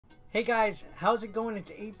Hey guys, how's it going?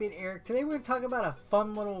 It's 8-Bit Eric. Today we're going to talk about a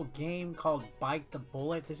fun little game called Bite the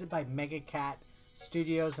Bullet. This is by Megacat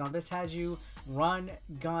Studios. Now this has you run,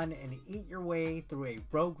 gun, and eat your way through a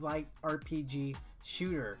roguelike RPG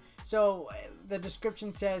shooter. So the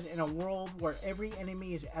description says, in a world where every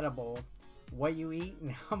enemy is edible, what you eat and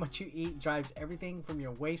how much you eat drives everything from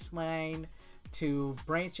your waistline to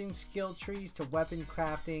branching skill trees to weapon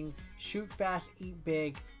crafting. Shoot fast, eat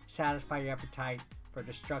big, satisfy your appetite for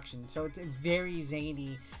destruction. So it's a very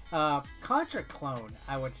zany Contra clone,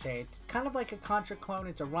 I would say. It's kind of like a Contra clone.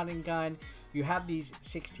 It's a run and gun. You have these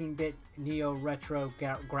 16-bit neo retro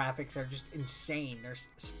graphics that are just insane. There's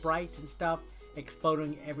sprites and stuff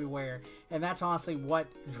exploding everywhere, and that's honestly what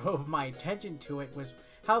drove my attention to it, was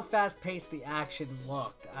how fast-paced the action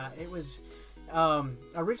looked. It was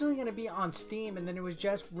originally going to be on Steam, and then it was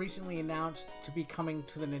just recently announced to be coming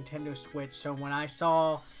to the Nintendo Switch. So when I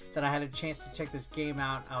saw that I had a chance to check this game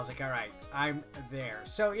out, I was like, alright, I'm there.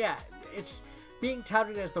 So yeah, it's being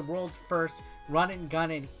touted as the world's first run and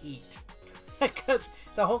gun and eat. Because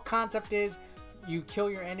the whole concept is you kill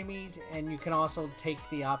your enemies, and you can also take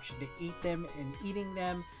the option to eat them, and eating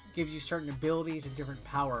them gives you certain abilities and different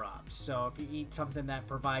power-ups. So if you eat something that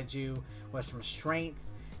provides you with some strength,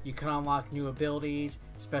 you can unlock new abilities,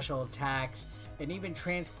 special attacks, and even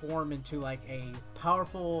transform into like a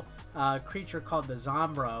powerful creature called the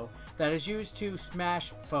Zombro that is used to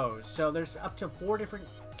smash foes. So there's up to 4 different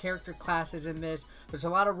character classes in this. There's a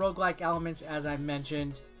lot of roguelike elements, as I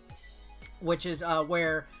mentioned, which is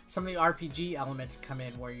where some of the RPG elements come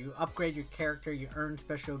in, where you upgrade your character, you earn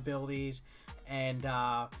special abilities, and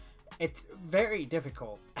it's very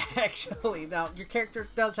difficult, actually. Now, your character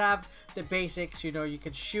does have the basics. You know, you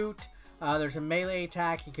can shoot. There's a melee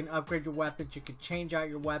attack. You can upgrade your weapons. You can change out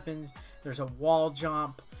your weapons. There's a wall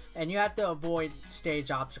jump. And you have to avoid stage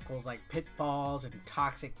obstacles like pitfalls and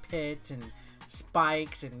toxic pits and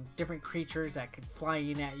spikes and different creatures that could fly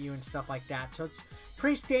in at you and stuff like that. So it's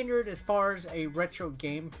pretty standard as far as a retro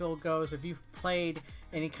game feel goes. If you've played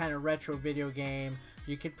any kind of retro video game,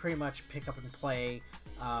 you could pretty much pick up and play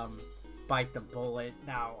Bite the Bullet.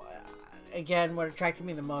 Now, again, what attracted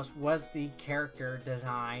me the most was the character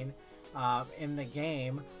design in the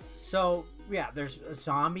game. So yeah, there's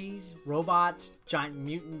zombies, robots, giant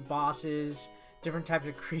mutant bosses, different types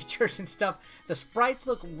of creatures and stuff. The sprites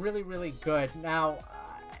look really, really good. Now,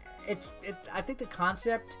 I think the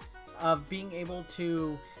concept of being able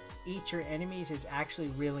to eat your enemies is actually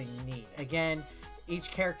really neat. Again,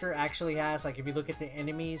 each character actually has, like, if you look at the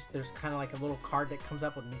enemies, there's kind of like a little card that comes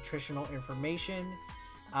up with nutritional information.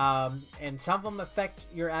 And some of them affect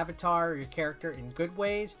your avatar or your character in good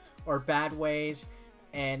ways or bad ways.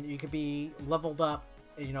 And you could be leveled up,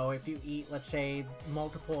 you know, if you eat, let's say,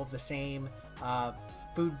 multiple of the same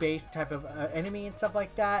food-based type of enemy and stuff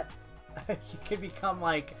like that. You could become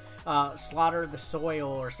like Slaughter the Soil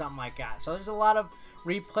or something like that. So there's a lot of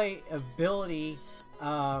replayability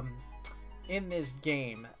in this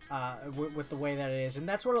game with the way that it is, and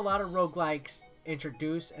that's what a lot of roguelikes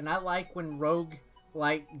introduce. And I like when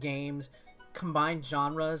roguelike games combine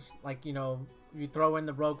genres, like, you know, you throw in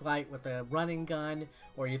the roguelike with a run and gun,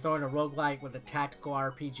 or you throw in a roguelike with a tactical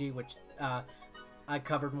RPG, which I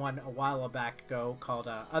covered one a while back ago called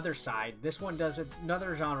Other Side. This one does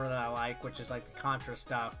another genre that I like, which is like the Contra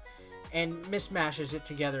stuff, and mismashes it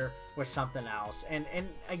together with something else. And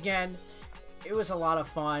again, it was a lot of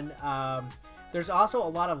fun. There's also a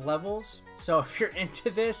lot of levels, so if you're into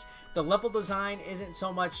this, the level design isn't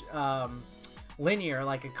so much linear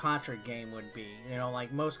like a Contra game would be. You know,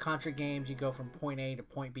 like most Contra games, you go from point A to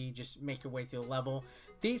point B, just make your way through a level.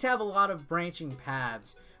 These have a lot of branching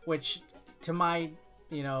paths, which, to my,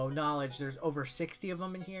 you know, knowledge, there's over 60 of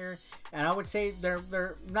them in here, and I would say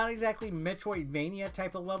they're not exactly Metroidvania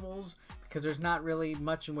type of levels, because there's not really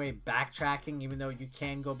much in way of backtracking, even though you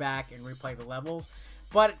can go back and replay the levels.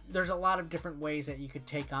 But there's a lot of different ways that you could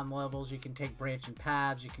take on levels. You can take branching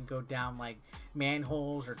paths, you can go down like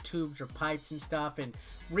manholes or tubes or pipes and stuff, and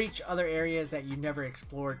reach other areas that you never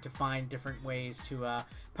explored to find different ways to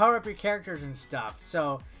power up your characters and stuff.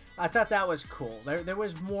 So I thought that was cool. There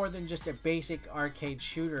was more than just a basic arcade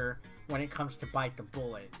shooter when it comes to Bite the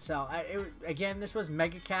Bullet. So again, this was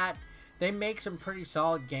Megacat. They make some pretty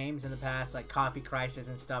solid games in the past, like Coffee Crisis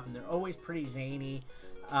and stuff, and they're always pretty zany.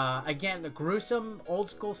 Again, the gruesome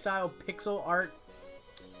old school style pixel art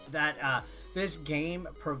that this game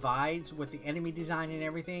provides with the enemy design and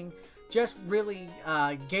everything just really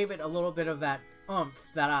gave it a little bit of that oomph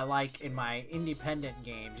that I like in my independent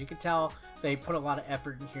games. You could tell they put a lot of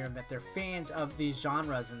effort in here, and that they're fans of these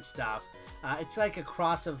genres and stuff. It's like a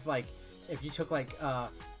cross of, like, if you took like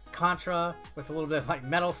Contra with a little bit of like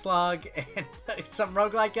Metal Slug and some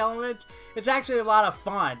roguelike elements. It's actually a lot of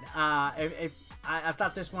fun. I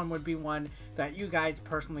thought this one would be one that you guys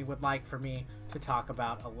personally would like for me to talk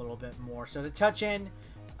about a little bit more. So to touch in,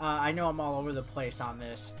 I know I'm all over the place on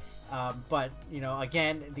this, but you know,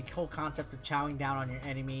 again, the whole concept of chowing down on your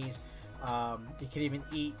enemies. You can even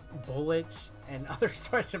eat bullets and other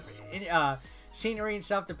sorts of scenery and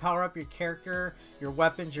stuff to power up your character, your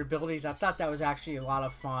weapons, your abilities. I thought that was actually a lot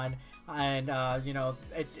of fun. And you know,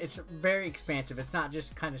 it's very expansive. It's not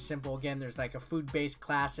just kind of simple. Again, there's like a food-based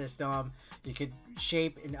class system. You could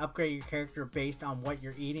shape and upgrade your character based on what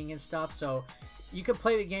you're eating and stuff. So you can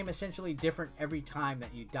play the game essentially different every time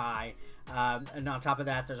that you die. And on top of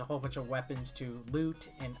that, there's a whole bunch of weapons to loot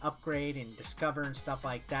and upgrade and discover and stuff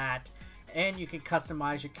like that. And you can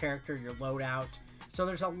customize your character, your loadout. So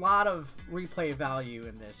there's a lot of replay value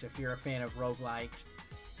in this. If you're a fan of roguelikes,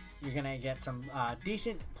 you're going to get some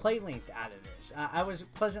decent play length out of this. I was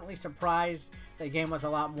pleasantly surprised the game was a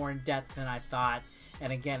lot more in depth than I thought.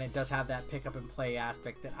 And again, it does have that pick up and play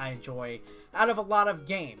aspect that I enjoy out of a lot of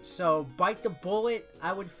games. So Bite the Bullet,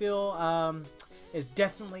 I would feel, is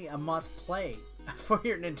definitely a must play for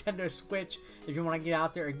your Nintendo Switch if you want to get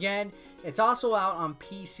out there. Again, it's also out on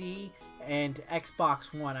PC and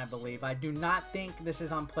Xbox One, I believe. I do not think this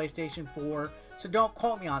is on PlayStation 4, so don't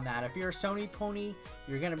quote me on that. If you're a Sony pony,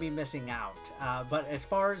 you're going to be missing out. But as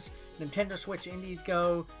far as Nintendo Switch indies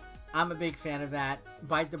go, I'm a big fan of that.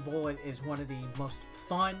 Bite the Bullet is one of the most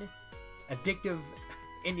fun, addictive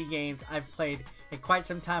indie games I've played in quite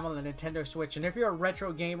some time on the Nintendo Switch. And if you're a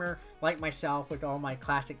retro gamer like myself with all my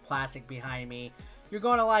classic plastic behind me, you're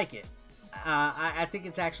going to like it. I think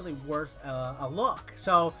it's actually worth a look.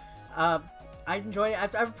 So I enjoyed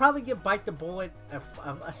it. I would probably give Bite the Bullet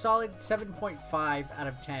a solid 7.5 out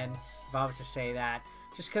of 10 if I was to say that,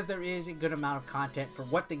 just because there is a good amount of content for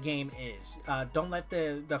what the game is. Don't let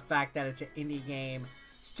the fact that it's an indie game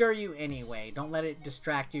stir you anyway. Don't let it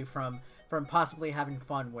distract you from possibly having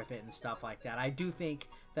fun with it and stuff like that. I do think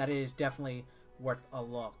that it is definitely worth a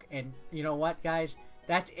look. And you know what, guys?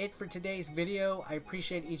 That's it for today's video. I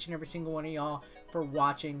appreciate each and every single one of y'all for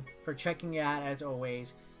watching, for checking it out as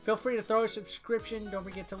always. Feel free to throw a subscription. Don't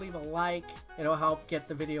forget to leave a like. It'll help get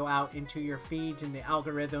the video out into your feeds and the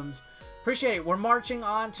algorithms. Appreciate it. We're marching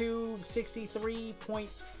on to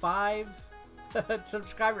 63.5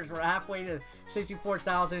 subscribers. We're halfway to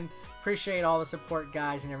 64,000. Appreciate all the support,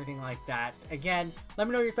 guys, and everything like that. Again, let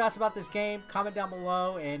me know your thoughts about this game. Comment down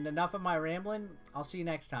below. And enough of my rambling. I'll see you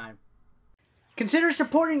next time. Consider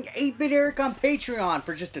supporting 8-Bit Eric on Patreon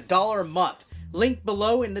for just $1 a month. Link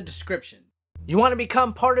below in the description. You want to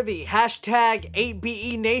become part of the hashtag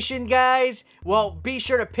 8BE Nation, guys? Well, be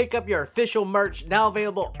sure to pick up your official merch, now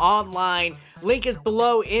available online. Link is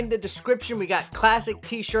below in the description. We got classic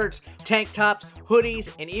t-shirts, tank tops,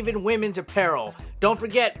 hoodies, and even women's apparel. Don't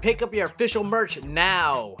forget, pick up your official merch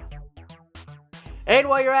now. And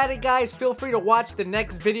while you're at it, guys, feel free to watch the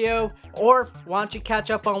next video, or why don't you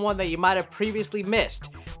catch up on one that you might have previously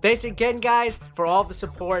missed. Thanks again, guys, for all the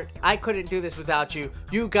support. I couldn't do this without you.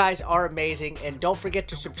 You guys are amazing, and don't forget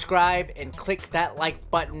to subscribe and click that like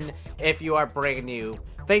button if you are brand new.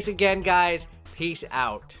 Thanks again, guys. Peace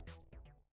out.